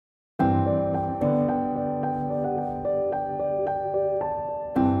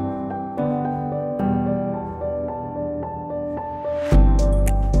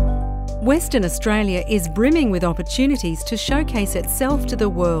Western Australia is brimming with opportunities to showcase itself to the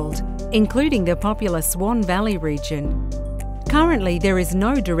world, including the popular Swan Valley region. Currently, there is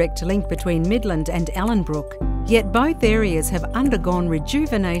no direct link between Midland and Ellenbrook, yet both areas have undergone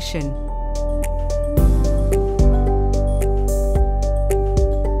rejuvenation.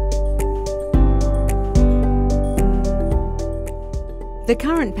 The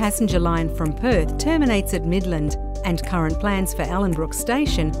current passenger line from Perth terminates at Midland, and current plans for Ellenbrook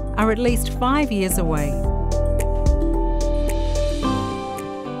station are at least 5 years away.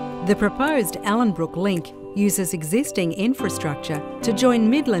 The proposed Ellenbrook link uses existing infrastructure to join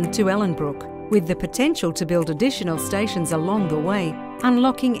Midland to Ellenbrook, with the potential to build additional stations along the way,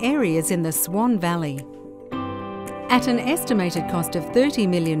 unlocking areas in the Swan Valley. At an estimated cost of $30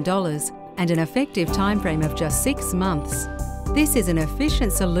 million and an effective timeframe of just 6 months, this is an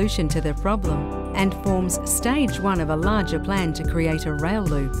efficient solution to the problem and forms stage 1 of a larger plan to create a rail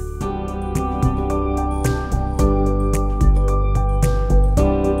loop.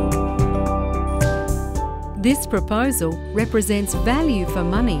 This proposal represents value for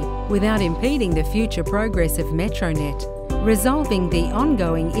money without impeding the future progress of metronet, resolving the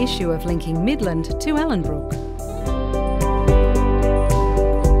ongoing issue of linking Midland to Ellenbrook.